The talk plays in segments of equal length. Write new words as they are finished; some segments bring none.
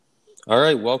All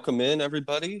right, welcome in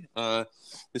everybody.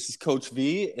 This is Coach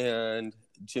V and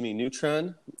Jimmy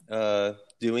Neutron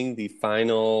doing the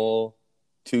final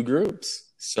two groups.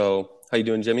 So, how you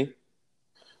doing, Jimmy?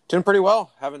 Doing pretty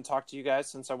well. Haven't talked to you guys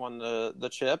since I won the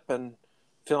chip, and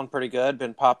feeling pretty good.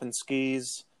 Been popping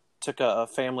skis. Took a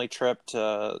family trip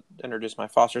to introduce my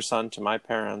foster son to my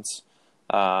parents.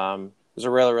 It was a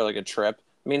really, really good trip.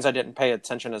 It means I didn't pay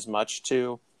attention as much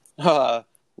to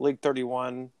League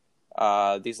 31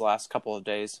 these last couple of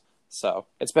days. So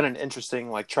it's been an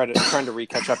interesting, trying to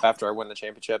re-catch up after I win the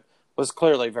championship. Was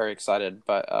clearly very excited,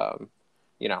 but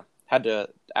had to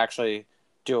actually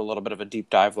do a little bit of a deep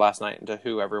dive last night into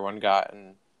who everyone got,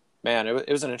 and man, it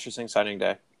was an interesting signing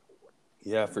day.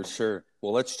 Yeah, for sure.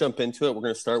 Well, let's jump into it. We're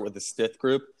going to start with the Stith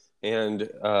group, and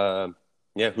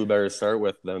who better to start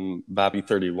with than Bobby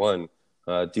 31?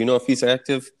 Do you know if he's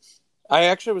active? I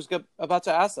actually was about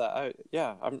to ask that.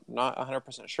 I'm not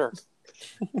 100% sure.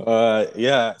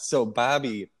 So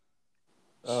Bobby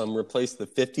replaced the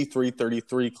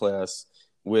 53-33 class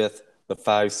with the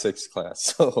 5-6 class.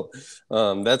 So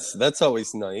that's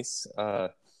always nice.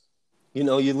 You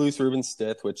lose Ruben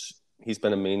Stith, which he's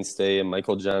been a mainstay, and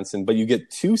Michael Johnson, but you get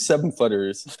two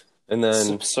 7-footers, and then It's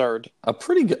absurd. a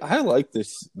pretty good. I like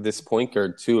this point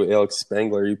guard too, Alex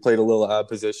Spangler. He played a little odd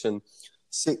position.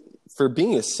 For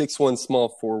being a 6'1" small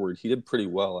forward, he did pretty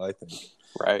well, I think.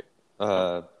 Right.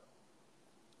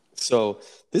 So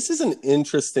this is an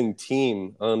interesting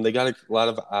team. They got a lot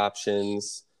of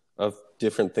options of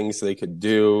different things they could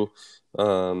do.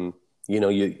 You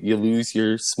lose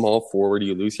your small forward,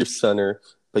 you lose your center,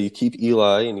 but you keep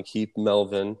Eli and you keep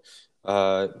Melvin.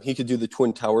 He could do the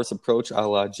Twin Towers approach a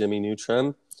la Jimmy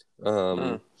Neutron.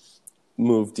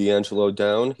 Move D'Angelo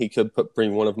down. He could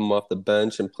bring one of them off the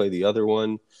bench and play the other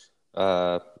one.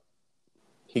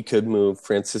 He could move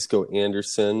Francisco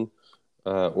Anderson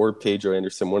or Pedro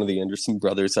Anderson, one of the Anderson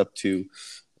brothers, up to.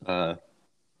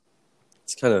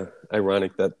 It's kind of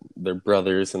ironic that they're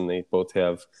brothers and they both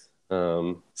have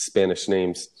Spanish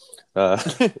names.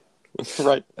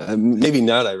 Right. Maybe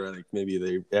not ironic. Maybe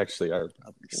they actually are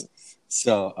brothers.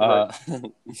 So,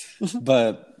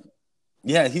 but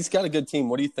yeah, he's got a good team.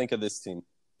 What do you think of this team?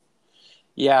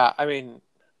 Yeah, I mean,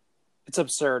 it's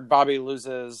absurd. Bobby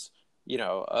loses,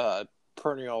 a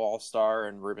perennial all-star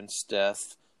and Ruben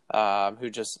Stith, who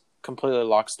just completely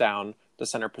locks down the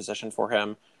center position for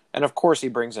him. And of course, he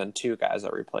brings in two guys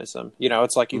that replace him.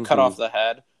 It's like you cut off the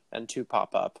head and two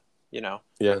pop up. Yeah.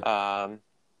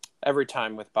 Every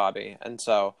time with Bobby. And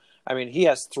so, I mean, he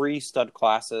has 3 stud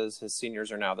classes. His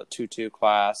seniors are now the 2-2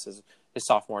 class. His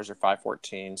sophomores are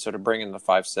 5-14. So to bring in the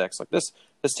 5-6, like this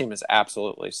team is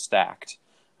absolutely stacked.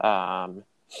 And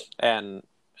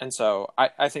so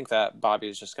I think that Bobby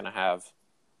is just going to have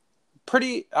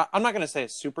I'm not going to say a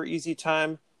super easy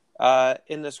time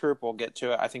in this group. We'll get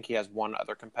to it. I think he has one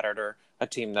other competitor, a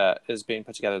team that is being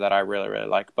put together that I really, really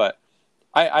like. But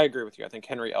I agree with you. I think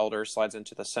Henry Elder slides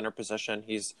into the center position.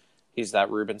 He's that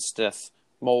Ruben Stith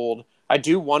mold. I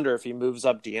do wonder if he moves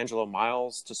up D'Angelo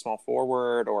Miles to small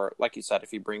forward, or like you said,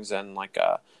 if he brings in like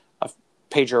a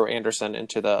Pedro Anderson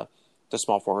into the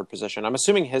small forward position. I'm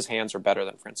assuming his hands are better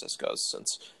than Francisco's,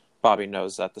 since Bobby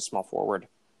knows that the small forward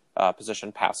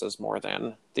position passes more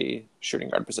than the shooting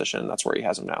guard position. That's where he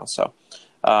has him now. So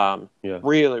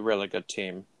really, really good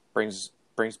team. Brings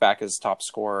back his top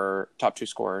 2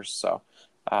 scorers. So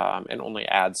and only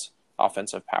adds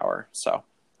offensive power. So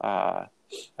I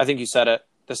think you said it.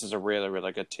 This is a really,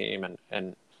 really good team,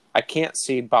 and I can't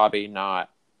see Bobby not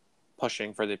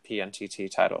pushing for the PNTT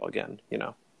title again.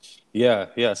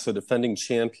 Yeah. So defending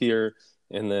champ here,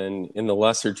 and then in the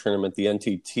lesser tournament, the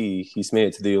NTT, he's made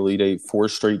it to the Elite Eight 4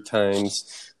 straight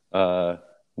times.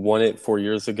 Won it 4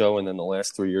 years ago, and then the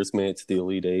last 3 years made it to the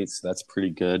Elite Eight. So that's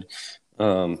pretty good.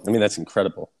 That's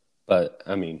incredible. But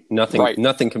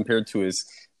nothing compared to his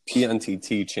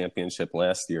PNTT championship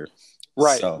last year.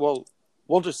 Right. So. Well,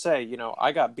 we'll just say,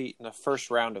 I got beat in the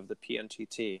first round of the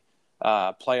PNTT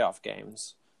playoff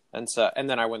games, and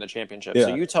then I win the championship. Yeah.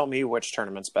 So you tell me which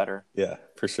tournament's better. Yeah,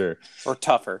 for sure. Or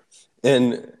tougher.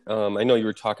 And I know you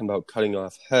were talking about cutting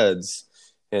off heads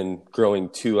and growing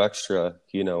 2 extra.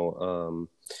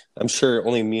 I'm sure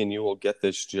only me and you will get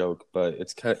this joke, but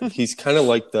he's kind of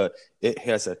like it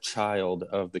has a child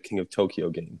of the King of Tokyo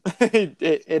game.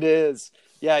 It is.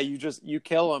 Yeah, you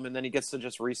kill him and then he gets to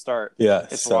just restart. Yeah,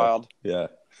 it's wild. Yeah.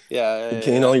 Yeah, you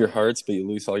gain all your hearts, but you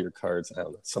lose all your cards. I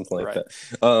don't know, something like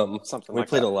that. We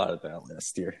played a lot of that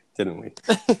last year, didn't we?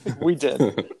 We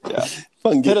did. Yeah.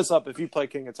 Fun Hit us up if you play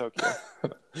King of Tokyo.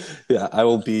 Yeah, I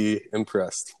will be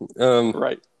impressed.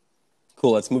 Right.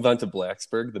 Cool. Let's move on to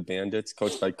Blacksburg, the Bandits,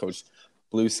 coached by Coach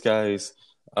Blue Skies.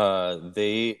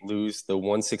 They lose the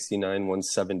 169,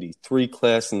 173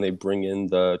 class, and they bring in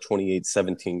the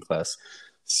 28-17 class.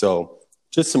 So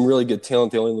just some really good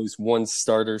talent. They only lose one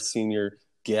starter, senior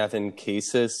Gavin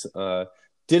Casas.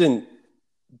 Didn't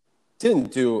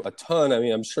do a ton. I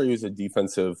mean, I'm sure he was a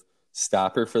defensive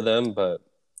stopper for them, but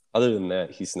other than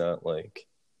that, he's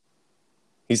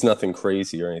nothing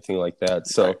crazy or anything like that.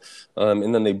 So,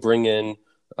 and then they bring in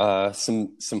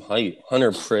some height.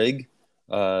 Hunter Prigg,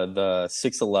 the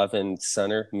 6'11"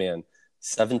 center, man,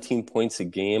 17 points a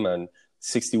game on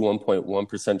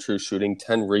 61.1% true shooting,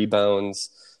 10 rebounds.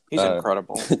 He's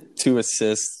incredible. 2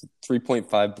 assists,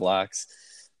 3.5 blocks.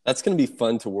 That's going to be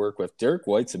fun to work with. Derek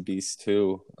White's a beast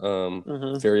too.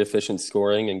 Very efficient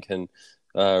scoring and can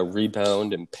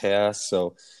rebound and pass.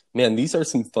 So, man, these are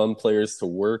some fun players to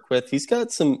work with. He's going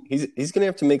to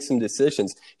have to make some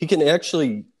decisions. He can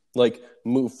actually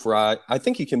move Fry. I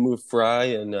think he can move Fry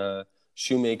and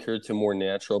Shoemaker to more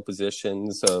natural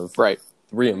positions of 3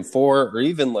 and 4, or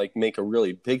even make a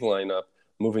really big lineup,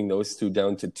 moving those two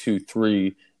down to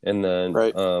 2-3, and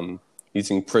then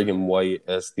using Prigg and White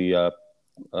as the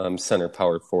center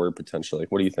power forward potentially.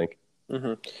 What do you think?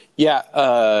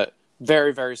 Yeah,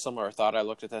 very, very similar thought. I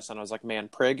looked at this and I was like, man,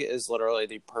 Prigg is literally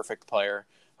the perfect player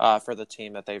for the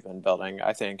team that they've been building.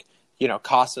 I think,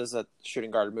 Casas at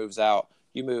shooting guard moves out.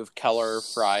 You move Keller,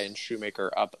 Fry, and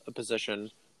Shoemaker up a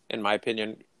position, in my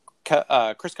opinion.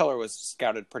 Chris Keller was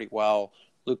scouted pretty well.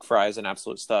 Luke Fry is an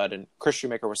absolute stud. And Chris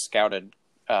Shoemaker was scouted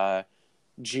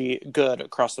good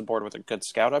across the board with a good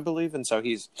scout, I believe. And so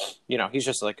he's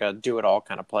just like a do-it-all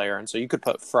kind of player. And so you could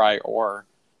put Fry or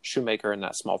Shoemaker in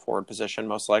that small forward position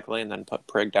most likely, and then put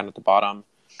Prigg down at the bottom,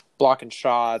 blocking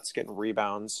shots, getting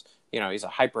rebounds. He's a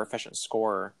hyper-efficient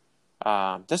scorer.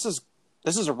 This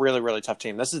is a really, really tough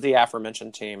team. This is the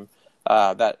aforementioned team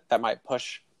that might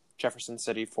push Jefferson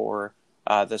City for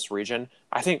this region.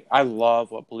 I love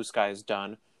what Blue Sky has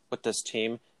done with this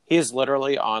team. He is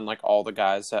literally on all the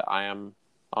guys that I am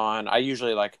on. I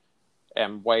usually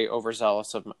am way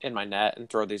overzealous in my net and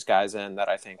throw these guys in that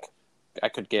I think I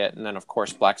could get, and then of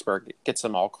course Blacksburg gets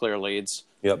them all clear leads.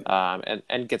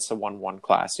 And gets the 1-1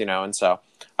 class, and so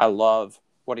I love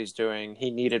what he's doing. He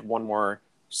needed one more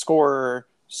scorer,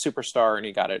 superstar, and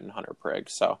he got it in Hunter Prigg.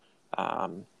 So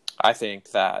I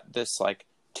think that this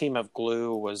team of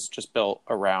glue was just built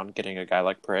around getting a guy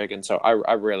like Prigg, and so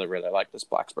I really, really like this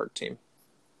Blacksburg team.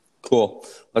 Cool.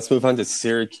 Let's move on to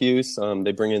Syracuse.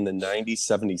 They bring in the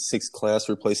 90-76 class,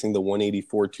 replacing the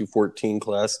 184-214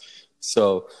 class.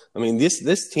 So, I mean,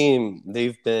 this team,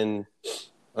 they've been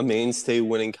a mainstay,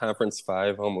 winning Conference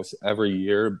 5 almost every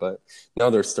year, but now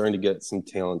they're starting to get some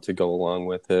talent to go along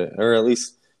with it, or at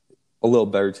least a little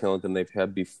better talent than they've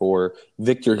had before.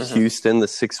 Victor Houston, the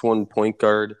 6'1" point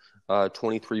guard,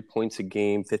 23 points a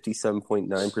game,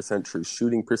 57.9% true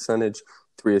shooting percentage,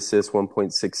 3 assists,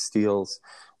 1.6 steals.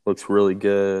 Looks really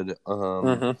good.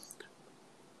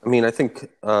 I mean, I think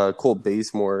Colt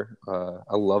Bazemore,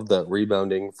 I love that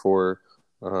rebounding for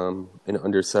an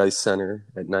undersized center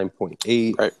at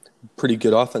 9.8. Right. Pretty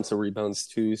good offensive rebounds,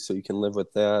 too, so you can live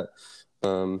with that.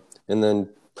 And then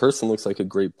Person looks like a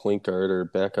great point guard or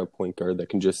backup point guard that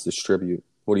can just distribute.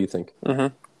 What do you think?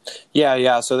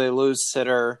 Yeah. So they lose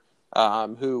Sitter,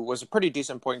 who was a pretty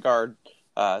decent point guard,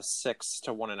 6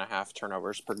 to 1.5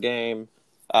 turnovers per game.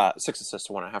 6 assists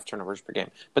to 1.5 turnovers per game.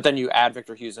 But then you add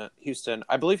Victor Houston.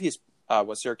 I believe he's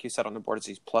what Syracuse said on the board is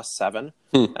he's +7,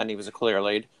 and he was a clear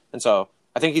lead. And so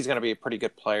I think he's going to be a pretty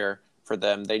good player for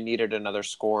them. They needed another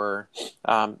scorer.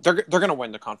 They're going to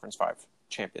win the Conference 5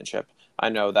 championship. I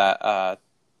know that.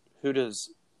 Who does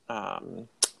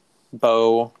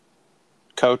Bo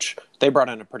coach? They brought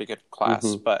in a pretty good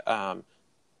class, but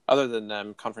other than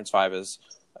them, Conference 5 is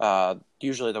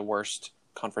usually the worst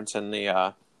conference in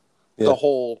the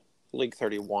whole League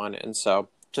 31, and so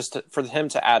for him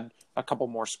to add a couple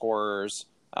more scorers,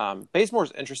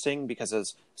 Bazemore's interesting because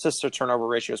his assist to turnover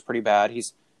ratio is pretty bad.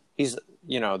 He's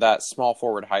that small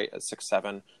forward height at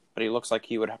 6'7", but he looks like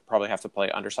he would probably have to play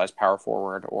undersized power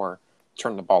forward or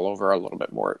turn the ball over a little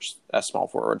bit more as small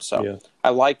forward. So I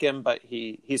like him, but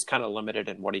he's kind of limited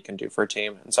in what he can do for a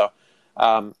team, and so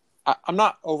I'm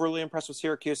not overly impressed with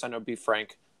Syracuse. I know B.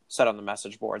 Frank said on the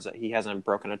message boards that he hasn't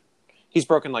broken he's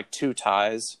broken 2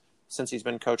 ties since he's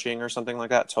been coaching or something like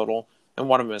that total. And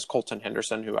one of them is Colton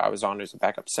Henderson, who I was on, who's a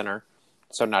backup center.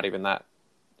 So not even that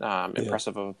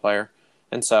impressive of a player.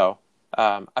 And so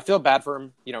I feel bad for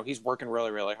him. He's working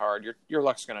really, really hard. Your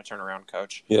luck's going to turn around,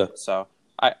 coach. Yeah. So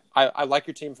I like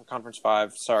your team for Conference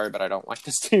 5. Sorry, but I don't like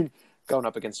this team going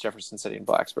up against Jefferson City and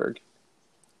Blacksburg.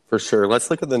 For sure. Let's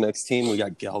look at the next team. We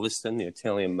got Galveston, the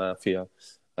Italian Mafia,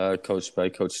 coached by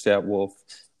Coach Statwolf.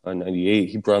 98.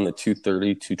 He brought in the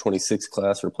 230, 226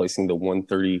 class, replacing the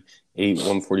 138,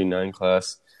 149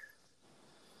 class.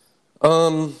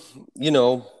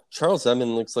 Charles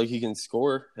Edmond looks like he can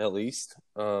score at least.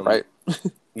 Right.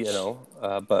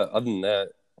 But other than that,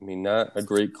 I mean, not a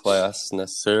great class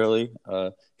necessarily.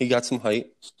 He got some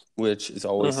height, which is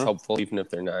always helpful, even if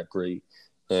they're not great,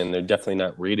 and they're definitely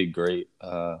not rated great.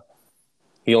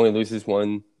 He only loses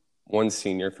one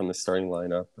senior from the starting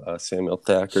lineup, Samuel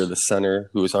Thacker, the center,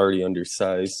 who was already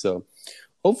undersized. So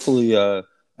hopefully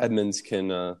Edmonds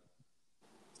can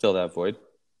fill that void.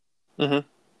 Mm-hmm.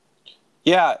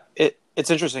 Yeah, it's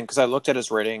interesting because I looked at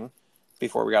his rating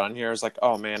before we got on here. I was like,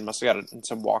 oh man, must have got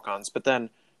some walk-ons. But then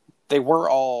they were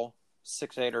all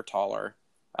 6'8" or taller.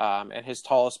 And his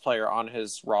tallest player on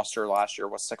his roster last year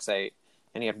was 6'8",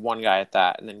 and he had one guy at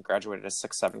that, and then graduated as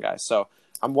 6'7" guy. So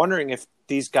I'm wondering if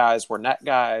these guys were net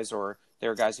guys or they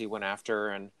were guys he went after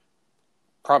and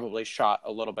probably shot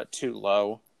a little bit too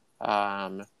low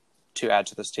to add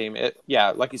to this team.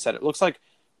 Like you said, it looks like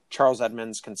Charles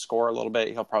Edmonds can score a little bit.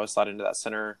 He'll probably slide into that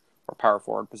center or power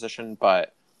forward position.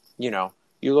 But,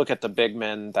 you look at the big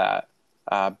men that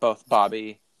both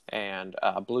Bobby and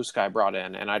Blue Sky brought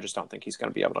in, and I just don't think he's going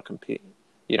to be able to compete.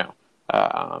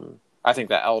 I think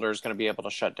that Elder is going to be able to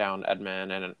shut down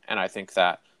Edmond, and I think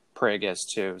that Prigg is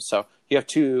too. So you have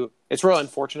two. It's really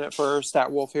unfortunate for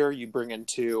Stat Wolf here. You bring in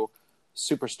two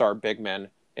superstar big men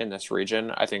in this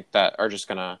region. I think that are just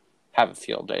going to have a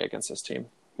field day against this team.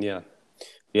 Yeah.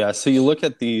 So you look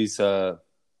at these.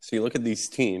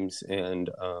 Teams, and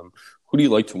who do you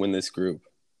like to win this group?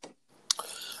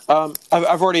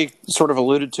 I've already sort of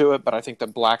alluded to it, but I think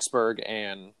that Blacksburg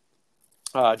and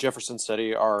Jefferson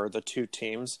City are the two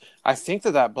teams. I think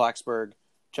that Blacksburg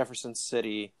Jefferson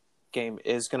City game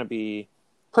is going to be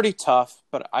pretty tough,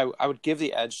 but I would give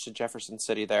the edge to Jefferson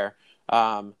City there.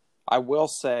 I will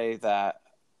say that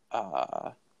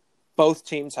both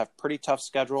teams have pretty tough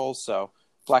schedules. So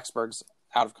Blacksburg's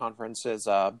out of conference is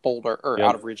Boulder, or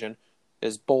out of region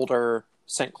is Boulder,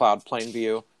 St. Cloud,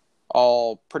 Plainview,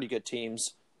 all pretty good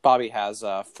teams. Bobby has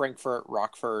Frankfort,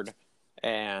 Rockford,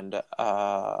 and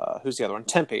who's the other one?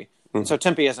 Tempe. Mm-hmm. So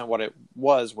Tempe isn't what it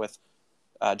was with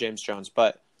James Jones,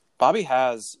 but Bobby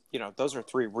has, those are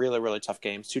three really, really tough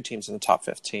games, two teams in the top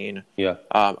 15. Yeah.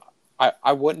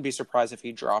 I wouldn't be surprised if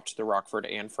he dropped the Rockford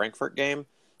and Frankfort game,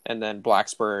 and then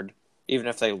Blacksburg, even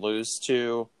if they lose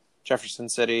to Jefferson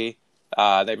City,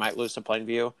 they might lose to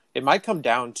Plainview. It might come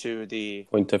down to the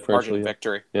margin of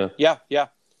victory. Yeah.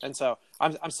 And so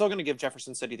I'm still going to give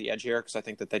Jefferson City the edge here because I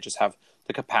think that they just have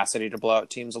the capacity to blow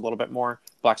out teams a little bit more.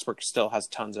 Blacksburg still has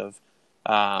tons of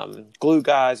glue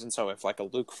guys, and so if like a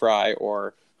Luke Fry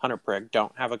or Hunter Prigg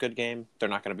don't have a good game, they're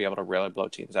not going to be able to really blow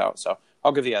teams out. So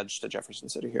I'll give the edge to Jefferson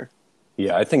City here.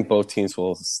 Yeah, I think both teams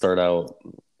will start out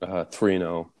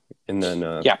 3-0, and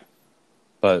then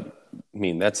But I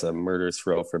mean, that's a murderous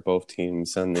row for both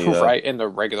teams, and right in the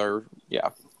regular,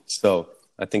 So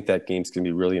I think that game's going to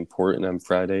be really important on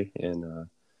Friday, and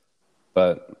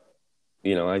but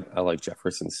I like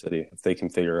Jefferson City if they can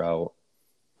figure out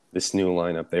this new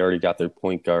lineup. They already got their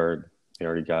point guard. They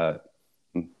already got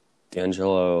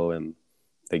D'Angelo, and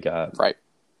they got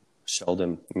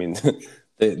Sheldon. I mean,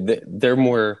 they're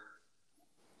more.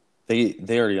 They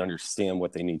already understand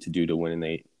what they need to do to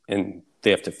win, and they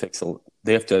have to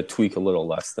they have to tweak a little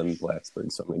less than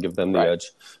Blacksburg. So I'm going to give them the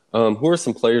edge. Who are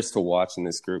some players to watch in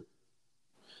this group?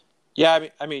 Yeah,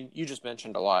 I mean, you just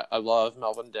mentioned a lot. I love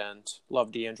Melvin Dent.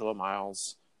 Love D'Angelo.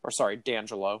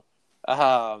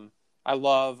 I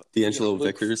love D'Angelo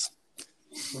Vickers.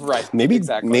 Right. Maybe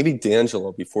exactly. Maybe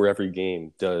D'Angelo before every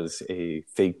game does a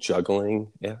fake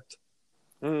juggling act.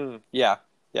 Yeah.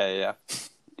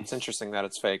 It's interesting that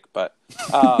it's fake, but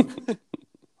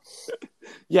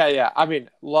yeah. I mean,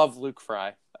 love Luke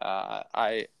Fry.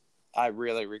 I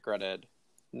really regretted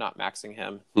not maxing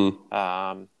him.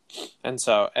 And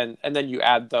so and then you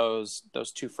add those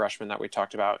two freshmen that we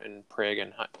talked about in Prigg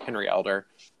and Henry Elder.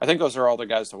 I think those are all the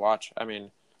guys to watch. I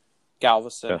mean,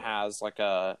 Galveston has like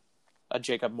a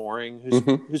Jacob Mooring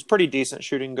who's pretty decent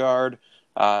shooting guard.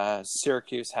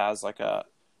 Syracuse has like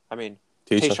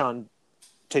Tayshaun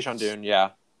Dune,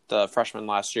 the freshman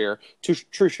last year.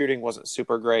 True shooting wasn't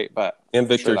super great, but and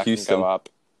Victor Houston can go up.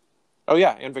 Oh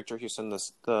yeah, and Victor Houston, the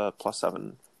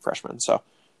 +7 freshman. So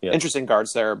interesting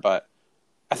guards there, but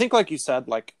I think, like you said,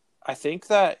 I think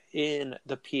that in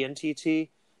the PNTT,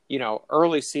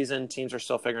 early season teams are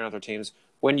still figuring out their teams.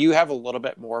 When you have a little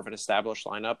bit more of an established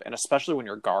lineup, and especially when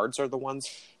your guards are the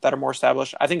ones that are more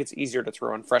established, I think it's easier to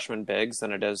throw in freshman bigs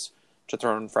than it is to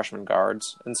throw in freshman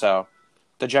guards. And so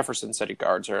the Jefferson City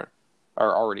guards are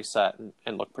already set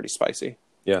and look pretty spicy.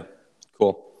 Yeah,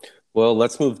 cool. Well,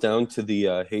 let's move down to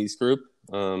the Hayes group.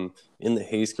 In the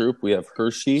Hayes group, we have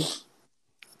Hershey,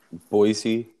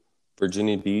 Boise,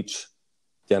 Virginia Beach,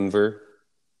 Denver,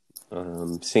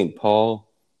 St. Paul,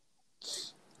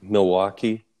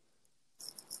 Milwaukee,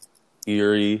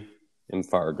 Erie, and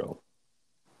Fargo.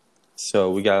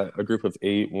 So we got a group of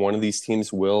 8. One of these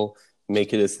teams will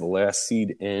make it as the last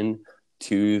seed in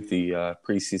to the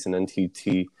preseason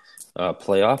NTT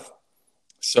playoff.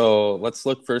 So let's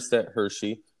look first at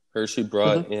Hershey. Hershey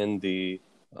brought in the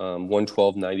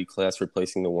 112-90 class,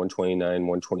 replacing the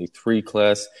 129-123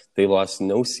 class. They lost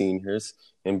no seniors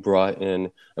and brought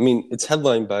in, I mean, it's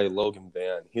headlined by Logan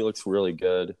Van. He looks really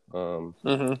good.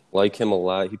 Like him a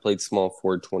lot. He played small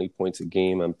forward, 20 points a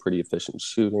game on pretty efficient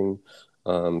shooting,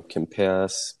 can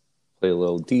pass, play a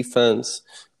little defense.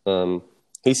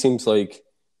 He seems like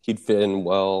he'd fit in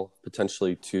well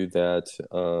potentially to that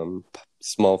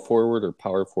small forward or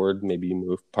power forward. Maybe you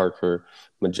move Parker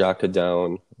Majaka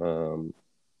down.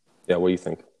 Yeah, what do you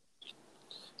think?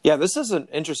 Yeah, this is an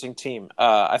interesting team.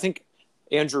 I think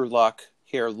Andrew Luck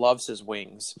here loves his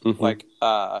wings. Like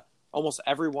almost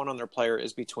everyone on their player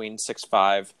is between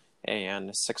 6'5"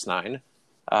 and 6'9",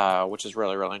 which is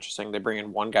really, really interesting. They bring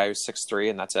in one guy who's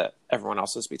 6'3", and that's it. Everyone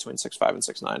else is between 6'5" and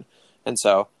 6'9". And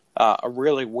so a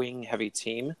really wing-heavy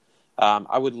team.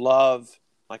 I would love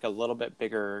like a little bit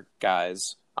bigger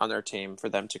guys on their team for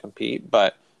them to compete,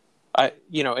 but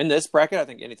in this bracket, I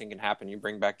think anything can happen. You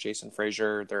bring back Jason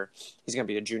Frazier. He's going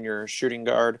to be a junior shooting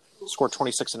guard. Scored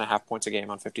 26.5 points a game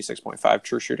on 56.5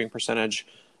 true shooting percentage.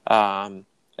 And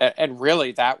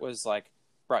really, that was like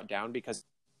brought down because,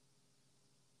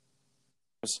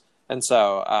 and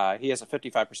so he has a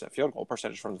 55% field goal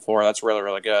percentage from the floor. That's really,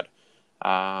 really good.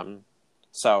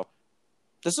 So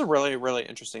this is a really, really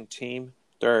interesting team.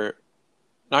 They're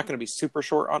not going to be super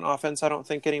short on offense, I don't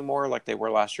think, anymore, like they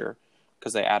were last year,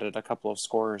 because they added a couple of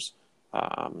scorers.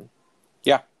 I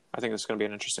think this is going to be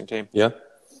an interesting team. Yeah.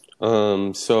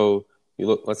 So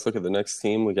let's look at the next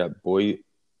team. We got Boise,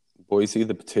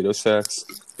 the Potato Sacks.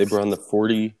 They brought in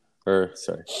the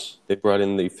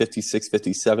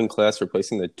 56-57 class,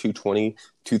 replacing the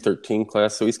 220-213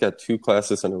 class. So he's got 2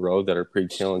 classes in a row that are pretty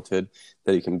talented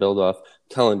that he can build off.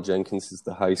 Colin Jenkins is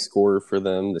the high scorer for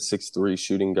them, the 6'3"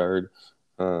 shooting guard.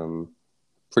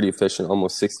 Pretty efficient,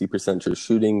 almost 60% true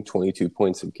shooting, 22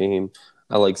 points a game.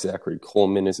 I like Zachary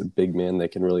Coleman as a big man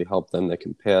that can really help them, that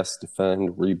can pass,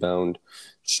 defend, rebound,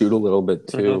 shoot a little bit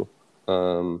too.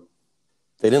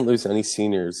 They didn't lose any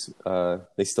seniors.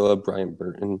 They still have Brian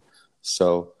Burton.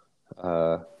 So,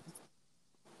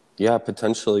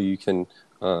 potentially you can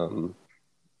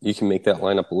make that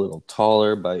lineup a little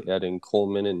taller by adding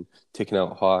Coleman and taking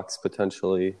out Hawks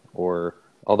potentially,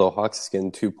 although Hawks is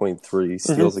getting 2.3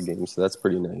 steals a game, so that's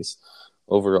pretty nice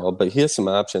overall. But he has some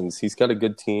options. He's got a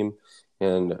good team,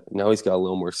 and now he's got a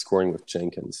little more scoring with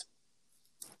Jenkins.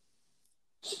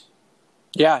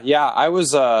 Yeah. I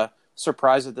was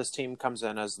surprised that this team comes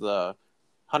in as the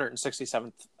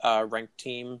 167th ranked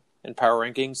team in power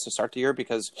rankings to start the year,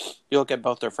 because you look at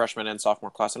both their freshman and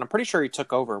sophomore class, and I'm pretty sure he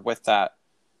took over with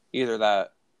either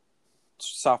that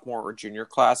sophomore or junior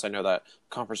class. I know that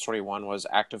Conference 21 was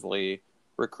actively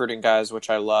recruiting guys, which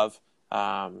I love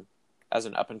as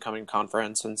an up-and-coming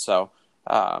conference. And so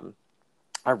I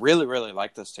really, really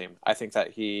like this team. I think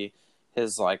that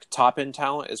his like top-end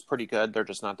talent is pretty good. They're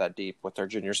just not that deep, with their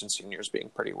juniors and seniors being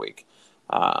pretty weak.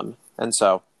 And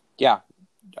so,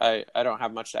 I don't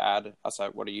have much to add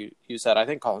outside what you said. I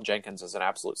think Colin Jenkins is an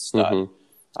absolute stud.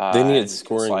 They needed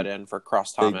scoring slide in for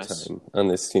Cross Thomas time on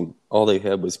this team. All they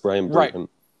had was Brian Burton.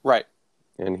 Right.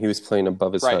 And he was playing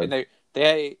above his head. And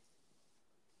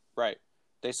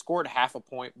they scored half a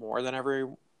point more than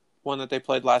everyone that they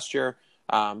played last year,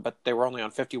 but they were only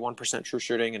on 51% true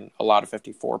shooting and a lot of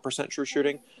 54% true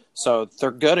shooting. So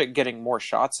they're good at getting more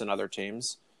shots than other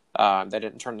teams. They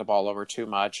didn't turn the ball over too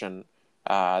much, and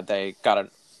they got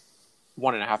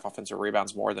 1.5 offensive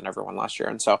rebounds more than everyone last year.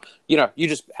 And so, you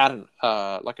just add in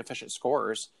efficient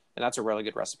scorers, and that's a really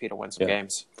good recipe to win some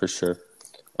games. For sure.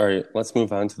 All right, let's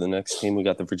move on to the next team. We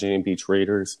got the Virginia Beach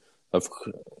Raiders. They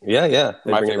bring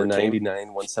in the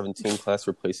 99-117 class,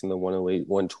 replacing the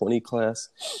 108-120 class.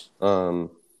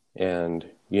 And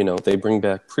they bring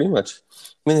back pretty much,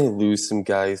 they lose some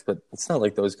guys, but it's not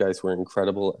like those guys were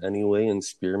incredible anyway, in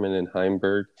Spearman and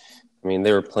Heimberg.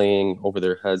 They were playing over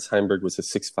their heads. Heimberg was a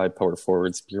 6'5" power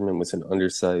forward. Spearman was an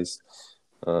undersized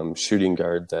shooting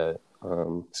guard that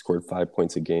scored 5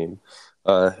 points a game.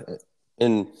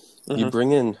 And you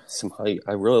bring in some height.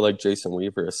 I really like Jason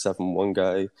Weaver, a 7'1"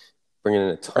 guy, bringing in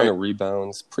a ton of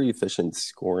rebounds, pretty efficient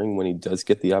scoring when he does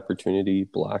get the opportunity,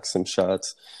 blocks some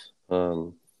shots.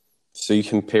 So you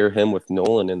can pair him with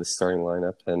Nolan in the starting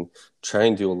lineup and try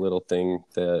and do a little thing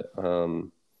that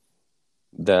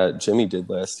Jimmy did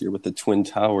last year with the Twin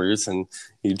Towers, and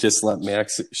you just let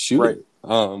Max shoot Right.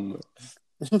 it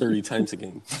 30 times a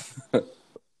game.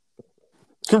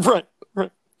 Right.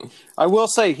 Right. I will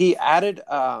say he added,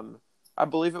 I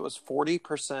believe it was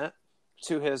 40%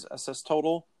 to his assist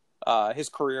total, his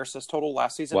career assist total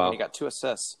last season when he Wow. got 2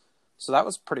 assists. So that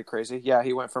was pretty crazy. Yeah,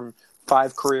 he went from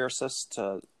 5 career assists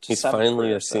to He's 7 finally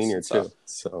career a assists. senior, And so, too.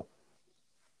 So,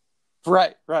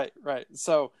 right.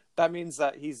 So that means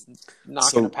that he's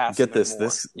not going to pass get even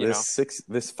this: more. You know,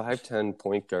 this 5'10"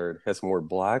 point guard has more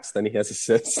blocks than he has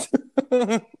assists.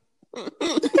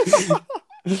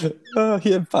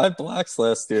 He had 5 blocks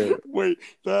last year. Wait,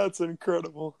 that's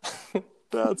incredible.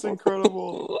 That's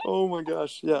incredible. Oh my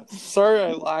gosh. Yeah. Sorry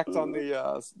I lacked on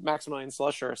the Maximilian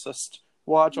Slusher assist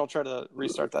watch. I'll try to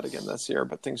restart that again this year,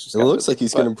 but things just It got looks busy. like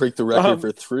he's going to break the record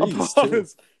for threes, too.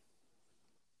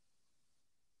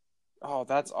 Oh,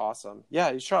 that's awesome.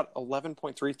 Yeah, he shot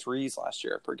 11.3 threes last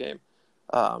year per game.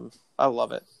 I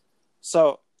love it.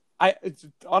 So,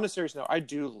 on a serious note, I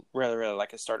do really, really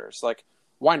like his starters. Like,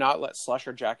 why not let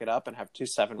Slusher jack it up and have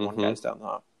 2-7-1 guys down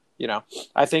the, you know?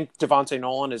 I think Devontae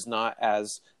Nolan is not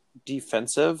as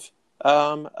defensive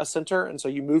a center, and so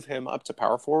you move him up to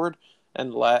power forward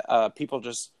and let people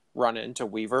just run into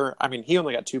Weaver. I mean, he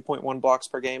only got 2.1 blocks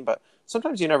per game, but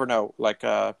sometimes you never know. Like,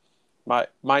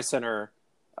 my center,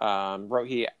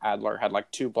 Rohi Adler, had like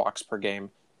 2 blocks per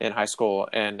game in high school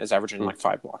and is averaging like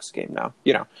 5 blocks a game now,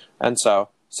 you know? And so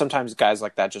sometimes guys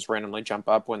like that just randomly jump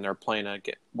up when they're playing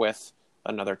with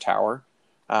another tower.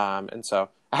 And so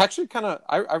I actually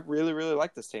I really, really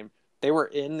like this team. They were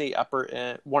in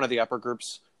one of the upper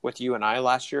groups with you and I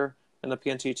last year in the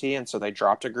PNTT. And so they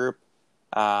dropped a group,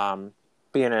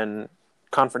 being in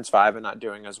Conference 5 and not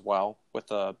doing as well with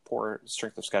the poor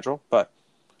strength of schedule. But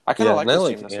I kind of like and I this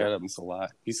team like this year. Adams a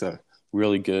lot. He's a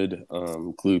really good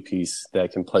glue piece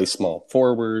that can play small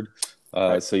forward.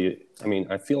 Right. So,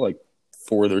 I feel like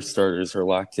 4 of their starters are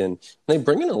locked in. And they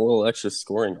bring in a little extra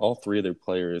scoring. All 3 of their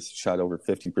players shot over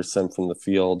 50% from the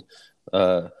field.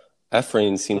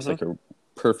 Efrain seems like a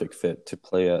perfect fit to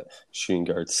play at shooting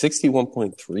guard.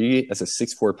 61.3 as a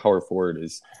 6'4" power forward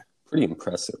is pretty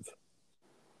impressive.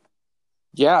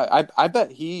 Yeah, I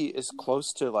bet he is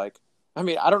close to like, I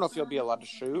mean, I don't know if he'll be allowed to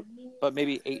shoot, but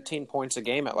maybe 18 points a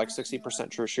game at like 60%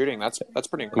 true shooting. That's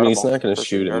pretty incredible. He's not going to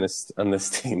shoot on this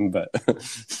team, but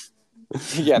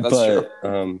yeah, that's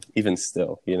true. Even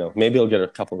still, maybe he'll get a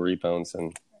couple rebounds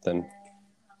and then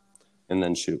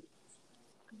shoot.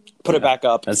 Put it back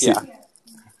up. He's kind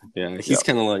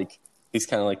of like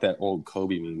that old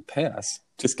Kobe meme. Pass,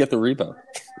 just get the rebound.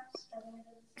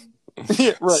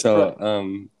 Yeah, right. So,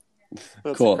 right.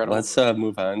 Cool. Incredible. Let's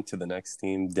move on to the next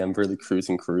team, Denver, the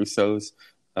Cruising Carusos,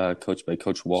 coached by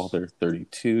Coach Walter,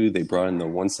 32. They brought in the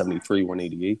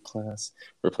 173-188 class,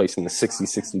 replacing the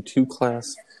 60-62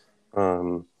 class.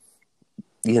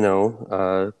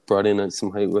 Brought in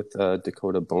some height with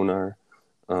Dakota Bonar.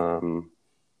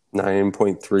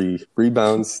 9.3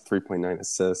 rebounds, 3.9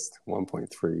 assists,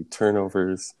 1.3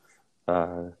 turnovers.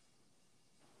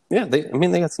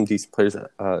 They got some decent players.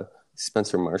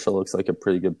 Spencer Marshall looks like a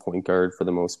pretty good point guard for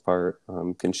the most part.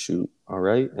 Can shoot all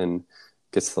right and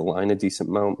gets to the line a decent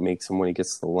amount, makes him when he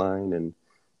gets to the line, and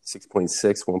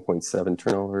 6.6, 1.7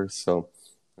 turnovers. So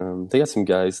they got some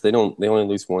guys. They only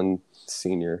lose one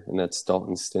senior, and that's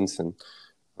Dalton Stinson.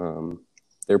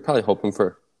 They're probably hoping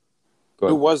for.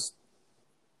 Who was?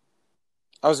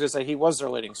 I was going to say he was their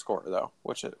leading scorer though,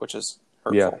 which is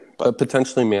hurtful. Yeah, but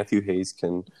potentially Matthew Hayes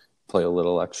can play a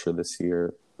little extra this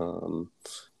year.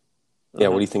 Yeah,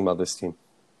 what do you think about this team?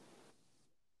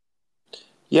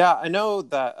 Yeah, I know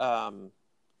that.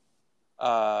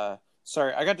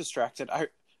 Sorry, I got distracted. I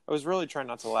was really trying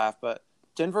not to laugh, but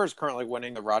Denver is currently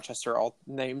winning the Rochester All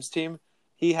Names team.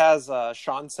 He has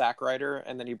Sean Sackrider,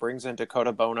 and then he brings in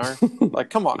Dakota Bonar. Like,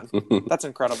 come on, that's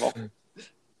incredible.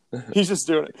 He's just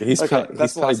doing it. He's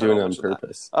probably doing it on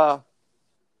purpose.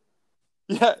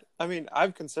 Yeah, I mean,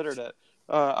 I've considered it.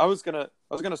 I was gonna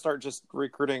start just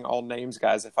recruiting all names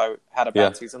guys if I had a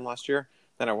bad season last year.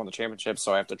 Then I won the championship,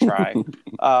 so I have to try.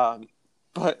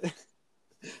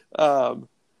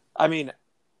 I mean,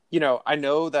 I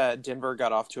know that Denver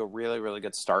got off to a really, really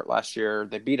good start last year.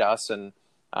 They beat us in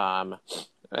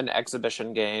an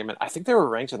exhibition game, and I think they were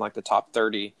ranked in like the top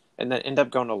 30, and then end up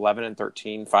going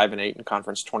 11-13, 5-8 in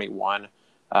Conference 21,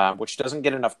 which doesn't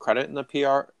get enough credit in the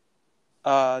PR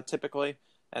typically.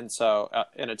 And so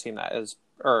in a team that is,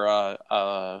 or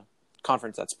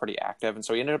conference that's pretty active, and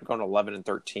so he ended up going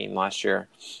 11-13 last year,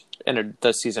 and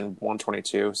the season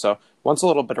 122. So wants a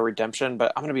little bit of redemption,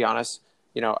 but I'm going to be honest.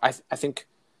 I think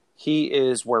he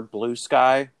is where Blue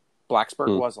Sky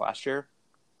Blacksburg was last year,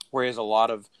 where he has a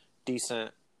lot of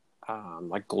decent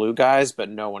like glue guys, but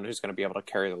no one who's going to be able to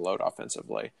carry the load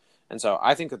offensively. And so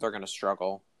I think that they're going to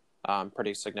struggle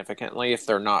pretty significantly if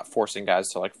they're not forcing guys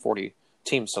to like 40%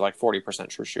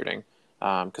 true shooting.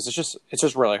 Because it's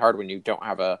just really hard when you don't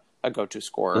have a go-to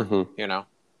scorer,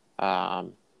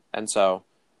 and so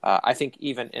I think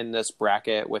even in this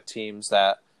bracket with teams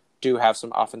that do have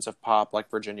some offensive pop,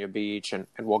 like Virginia Beach, and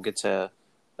we'll get to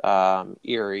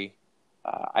Erie,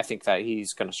 I think that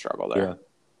he's going to struggle there.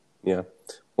 Yeah.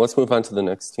 Let's move on to the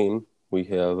next team. We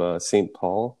have St.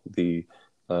 Paul, the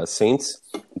Saints.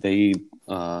 They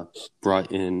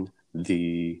brought in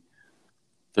the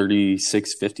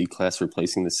 3650 class,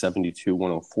 replacing the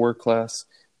 72104 class.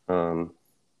 None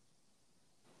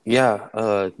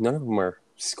of them are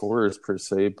scorers per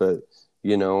se, but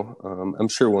I'm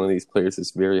sure one of these players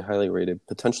is very highly rated.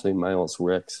 Potentially Miles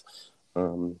Ricks.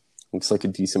 Looks like a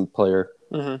decent player,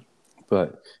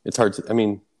 but it's hard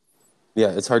to.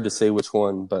 It's hard to say which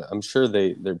one, but I'm sure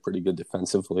they're pretty good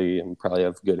defensively and probably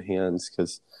have good hands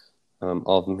because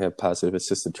all of them have positive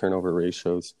assist to turnover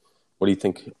ratios. What do you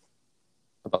think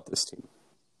about this team?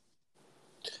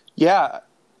 Yeah,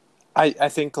 I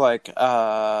think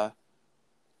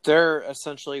they're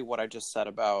essentially what I just said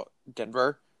about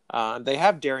Denver. They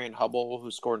have Darian Hubble,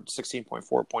 who scored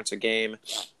 16.4 points a game.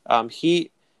 He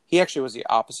actually was the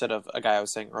opposite of a guy I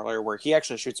was saying earlier, where he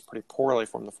actually shoots pretty poorly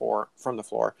from the floor,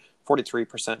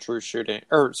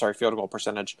 43% field goal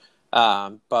percentage,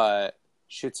 but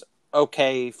shoots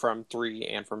okay from 3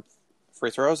 and from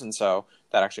free throws, and so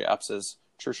that actually ups his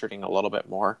true shooting a little bit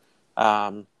more.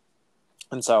 And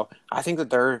so I think that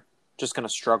they're just going to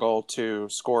struggle to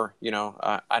score.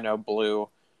 I know Blue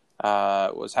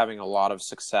was having a lot of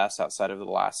success outside of the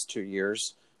last 2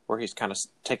 years, where he's kind of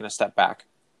taken a step back.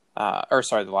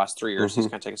 The last 3 years he's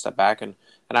kind of taken a step back, and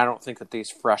I don't think that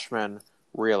these freshmen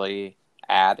really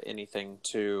add anything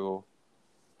to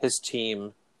his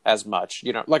team as much.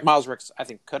 Like Miles Ricks, I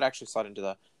think could actually slide into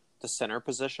the center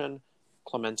position.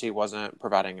 Clemente wasn't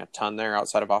providing a ton there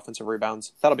outside of offensive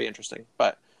rebounds. That'll be interesting,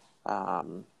 but I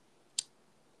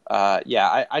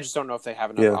just don't know if they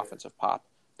have enough offensive pop.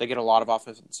 They get a lot of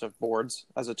offensive boards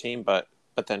as a team, but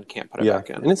then can't put it back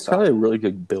in. And it's probably a really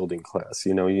good building class.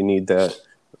 You need that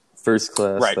first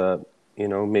class that,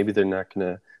 maybe they're not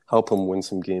going to help them win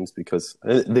some games, because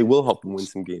they will help them win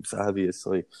some games,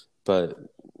 obviously, but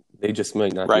they just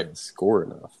might not be able to score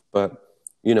enough. But,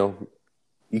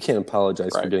 you can't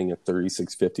apologize for getting a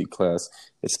 3650 class,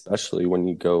 especially when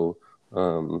you go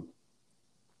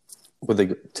with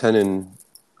a 10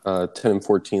 and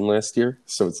 14 last year.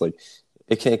 So it's like,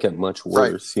 it can't get much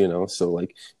worse, So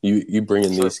like you bring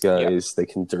in these guys, they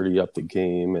can dirty up the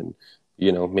game, and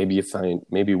maybe you find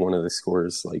one of the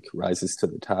scorers like rises to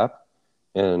the top,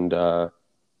 and you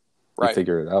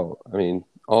figure it out.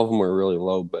 All of them were really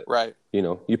low, but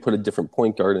you put a different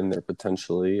point guard in there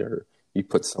potentially, or you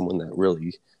put someone that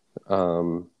really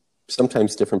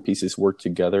sometimes different pieces work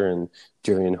together, and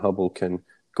Darian Hubble can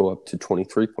go up to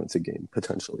 23 points a game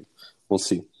potentially. We'll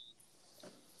see.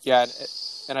 Yeah,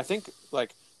 and I think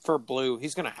for Blue,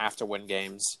 he's going to have to win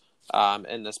games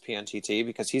in this PNTT,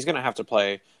 because he's going to have to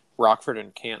play Rockford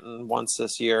and Canton once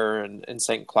this year, and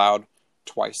St. Cloud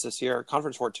twice this year.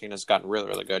 Conference 14 has gotten really,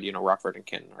 really good. Rockford and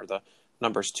Canton are the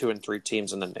numbers 2 and 3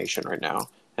 teams in the nation right now.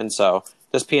 And so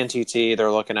this PNTT,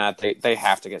 they're looking at, they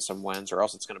have to get some wins, or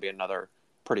else it's going to be another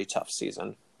pretty tough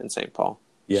season in St. Paul.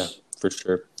 Yeah, for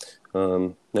sure.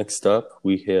 Next up,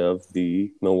 we have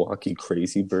the Milwaukee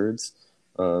Crazy Birds.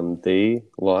 They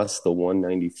lost the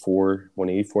 194,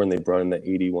 and they brought in the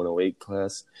 80-108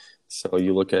 class. So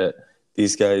you look at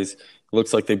these guys, it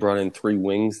looks like they brought in 3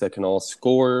 wings that can all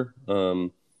score.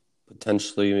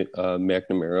 Potentially,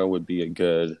 McNamara would be a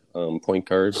good point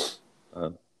guard.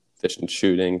 Efficient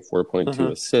shooting,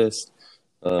 4.2 assists,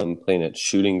 playing at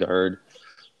shooting guard.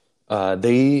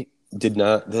 They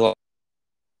lost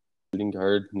shooting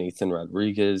guard, Nathan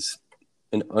Rodriguez,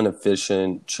 an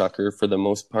inefficient chucker for the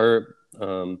most part.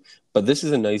 But this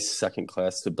is a nice second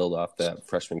class to build off that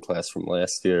freshman class from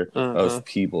last year of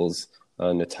Peebles,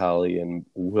 Natali, and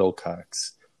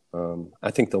Wilcox. I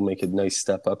think they'll make a nice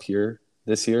step up here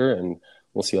this year, and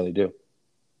we'll see how they do.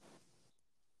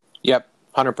 Yep,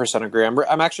 100% agree.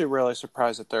 I'm actually really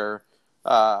surprised that their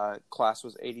class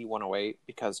was 80-108,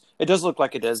 because it does look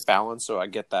like it is balanced, so I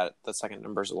get that the second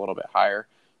number is a little bit higher.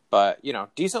 But,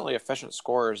 decently efficient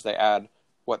scorers, they add,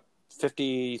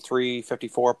 53,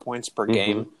 54 points per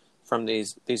game. from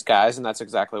these guys, and that's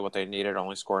exactly what they needed.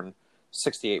 Only scoring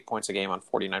 68 points a game on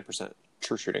 49%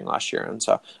 true shooting last year, and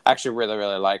so I actually really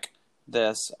really like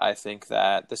this. I think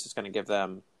that this is going to give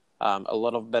them a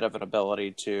little bit of an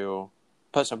ability to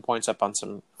put some points up on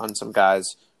some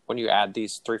guys when you add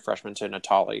these three freshmen to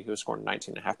Natali, who scored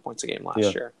 19.5 points a game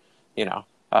last year. You know,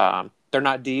 they're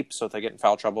not deep, so if they get in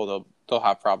foul trouble, they'll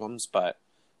have problems, but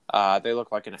they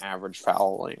look like an average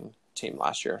fouling team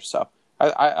last year. So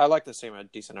I like this team a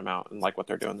decent amount and like what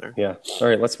they're doing there. Yeah. All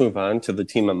right, let's move on to the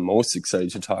team I'm most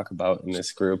excited to talk about in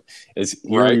this group is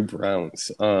Erie Browns.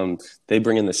 They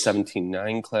bring in the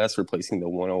 17-9 class, replacing the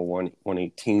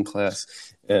 101-118 class.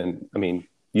 And, I mean,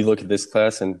 you look at this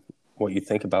class and what you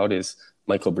think about is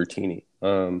Michael Bertini.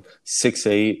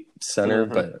 6'8" center,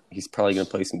 but he's probably going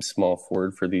to play some small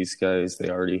forward for these guys.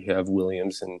 They already have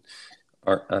Williams and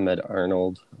Ahmed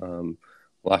Arnold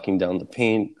locking down the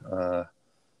paint.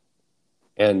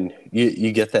 And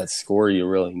you get that score you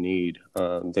really need.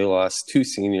 They lost two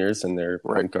seniors and their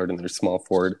point guard and their small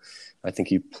forward. I think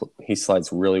he slides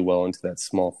really well into that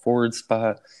small forward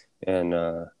spot. And,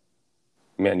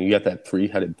 man, you got that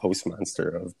three-headed post monster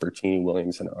of Bertini,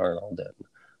 Williams, and Arnold.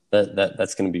 And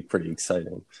that's going to be pretty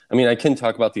exciting. I mean, I can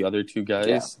talk about the other two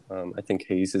guys. Yeah. I think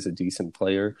Hayes is a decent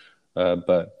player.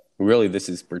 But really, this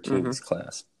is Bertini's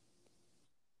class.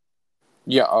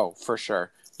 Yeah, oh, for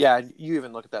sure. Yeah, you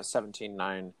even look at that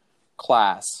 17-9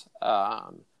 class,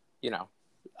 Bertini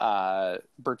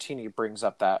brings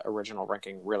up that original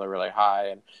ranking really, really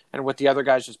high. And with the other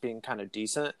guys just being kind of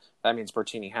decent, that means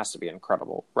Bertini has to be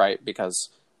incredible, right? Because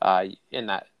in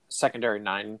that secondary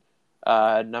 9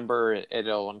 number,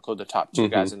 it'll include the top two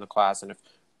guys in the class. And if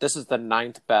this is the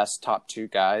 9th best top two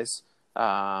guys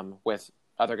with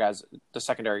other guys, the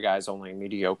secondary guys only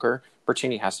mediocre,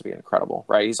 Bertini has to be incredible,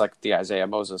 right? He's like the Isaiah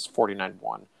Moses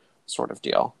 49-1 sort of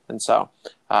deal. And so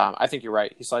I think you're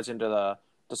right. He slides into the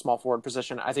small forward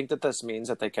position. I think that this means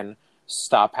that they can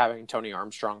stop having Tony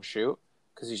Armstrong shoot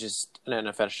because he's just an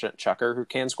inefficient chucker who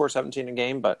can score 17 a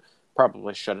game, but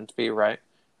probably shouldn't be, right?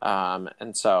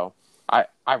 And so I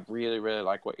really, really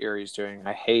like what Erie's doing.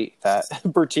 I hate that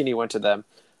Bertini went to them.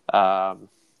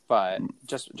 But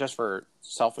just for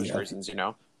selfish reasons,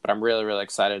 but I'm really, really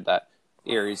excited that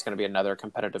Erie's going to be another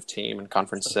competitive team in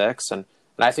Conference 6. And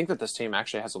I think that this team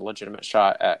actually has a legitimate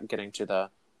shot at getting to the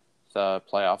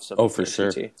playoffs.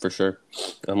 For sure.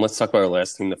 Let's talk about our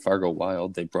last team, the Fargo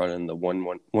Wild. They brought in the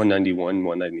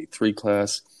 191-193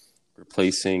 class,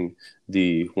 replacing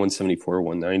the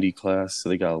 174-190 class. So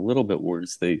they got a little bit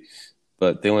worse.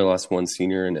 But they only lost one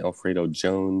senior in Alfredo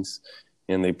Jones,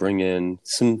 and they bring in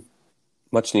some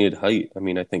much-needed height. I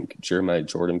mean, I think Jeremiah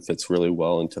Jordan fits really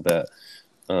well into that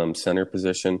center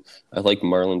position. I like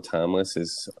Marlon Thomas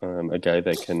is a guy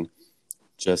that can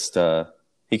just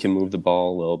he can move the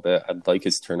ball a little bit. I'd like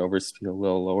his turnovers to be a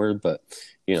little lower, but,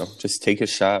 just take a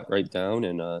shot right down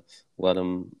and let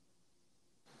him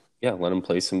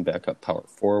play some backup power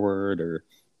forward or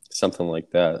something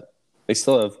like that. They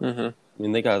still have I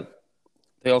mean,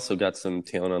 they also got some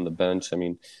talent on the bench. I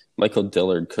mean, Michael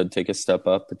Dillard could take a step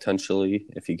up potentially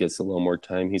if he gets a little more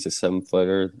time. He's a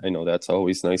 7-footer. I know that's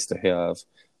always nice to have,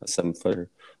 a 7-footer.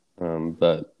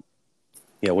 But,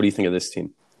 yeah, what do you think of this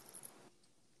team?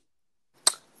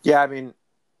 Yeah, I mean,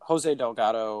 Jose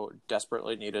Delgado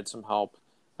desperately needed some help.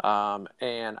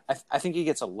 And I think he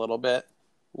gets a little bit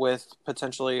with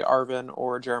potentially Arvin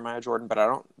or Jeremiah Jordan, but I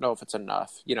don't know if it's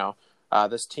enough.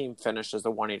 This team finished as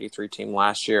the 183 team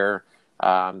last year.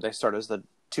 They start as the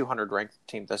 200 ranked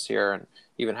team this year and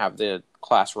even have the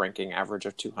class ranking average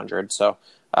of 200. So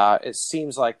it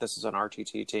seems like this is an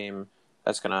RTT team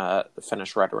that's going to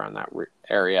finish right around that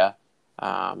area.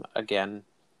 Again,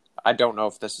 I don't know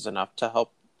if this is enough to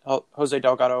help Jose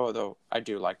Delgado, although I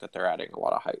do like that they're adding a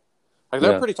lot of height. Like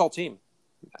they're a pretty tall team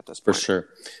at this point. For sure.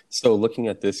 So looking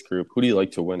at this group, who do you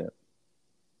like to win it?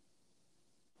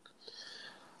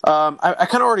 I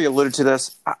kind of already alluded to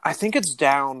this. I think it's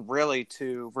down really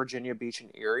to Virginia Beach and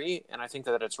Erie, and I think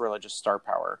that it's really just star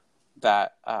power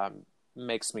that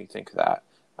makes me think that.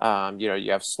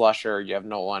 You have Slusher, you have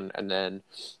Nolan, and then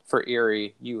for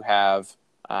Erie, you have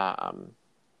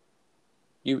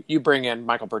you bring in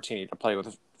Michael Bertini to play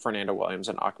with Fernando Williams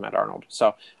and Ahmed Arnold.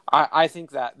 So I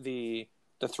think that the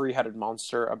three-headed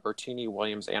monster of Bertini,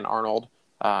 Williams, and Arnold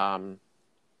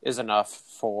is enough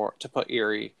to put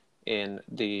Erie in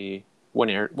the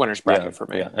winner's bracket for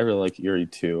me. Yeah, I really like Erie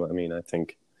too. I mean,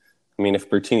 if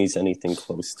Bertini's anything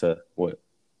close to what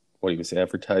he was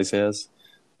advertised as,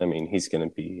 I mean, he's gonna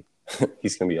be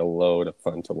a load of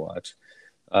fun to watch.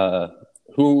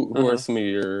 Who are some of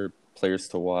your players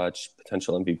to watch,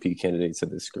 potential MVP candidates of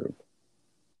this group?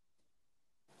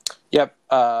 Yep.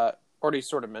 already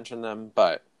sort of mentioned them,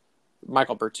 but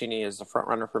Michael Bertini is the front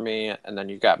runner for me, and then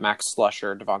you've got Max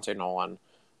Slusher, Devontae Nolan.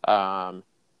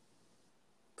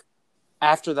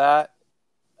 After that,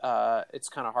 it's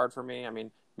kind of hard for me. I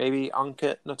mean, maybe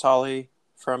Ankit Natali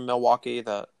from Milwaukee,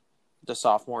 the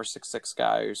sophomore 6'6"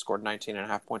 guy who scored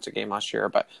 19.5 points a game last year,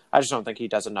 but I just don't think he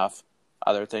does enough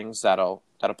other things that'll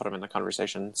put him in the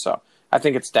conversation. So I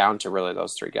think it's down to really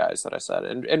those three guys that I said,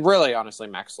 and really honestly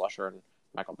Max Slusher and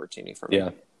Michael Bertini for me.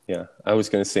 Yeah. I was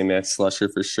going to say Max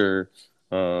Slusher for sure.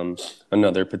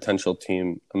 Another potential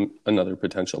player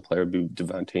would be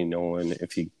Devontae Nolan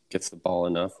if he gets the ball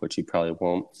enough, which he probably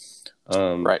won't.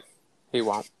 Right, he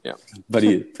won't. Yeah, but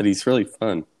he's really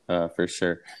fun for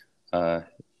sure. I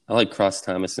like Cross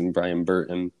Thomas and Brian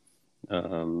Burton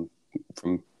from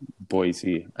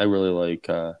Boise. I really like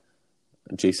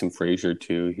Jason Frazier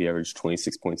too. He averaged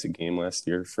 26 points a game last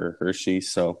year for Hershey.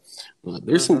 So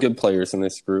there's some good players in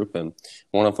this group, and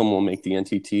one of them will make the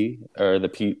NTT or the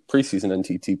preseason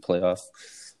NTT playoff.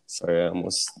 Sorry, I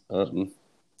almost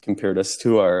compared us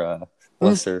to our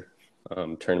lesser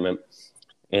tournament.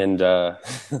 And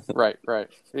right.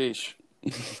 Eesh.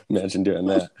 Imagine doing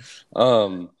that.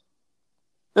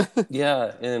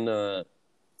 Yeah, and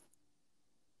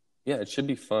yeah, it should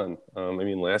be fun. I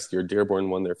mean, last year Dearborn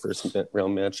won their first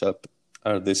round matchup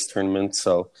out of this tournament,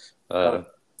 so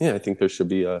yeah, I think it should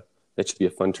be a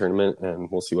fun tournament,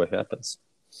 and we'll see what happens.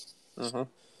 Mm-hmm.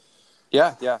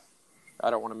 Yeah. I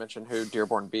don't want to mention who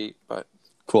Dearborn beat, but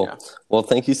cool. Yeah. Well,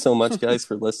 thank you so much, guys,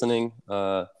 for listening.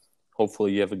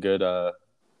 Hopefully, you have a good.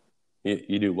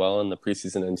 You do well in the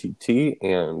preseason NTT,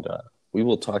 and we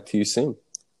will talk to you soon.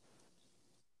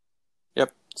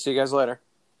 Yep. See you guys later.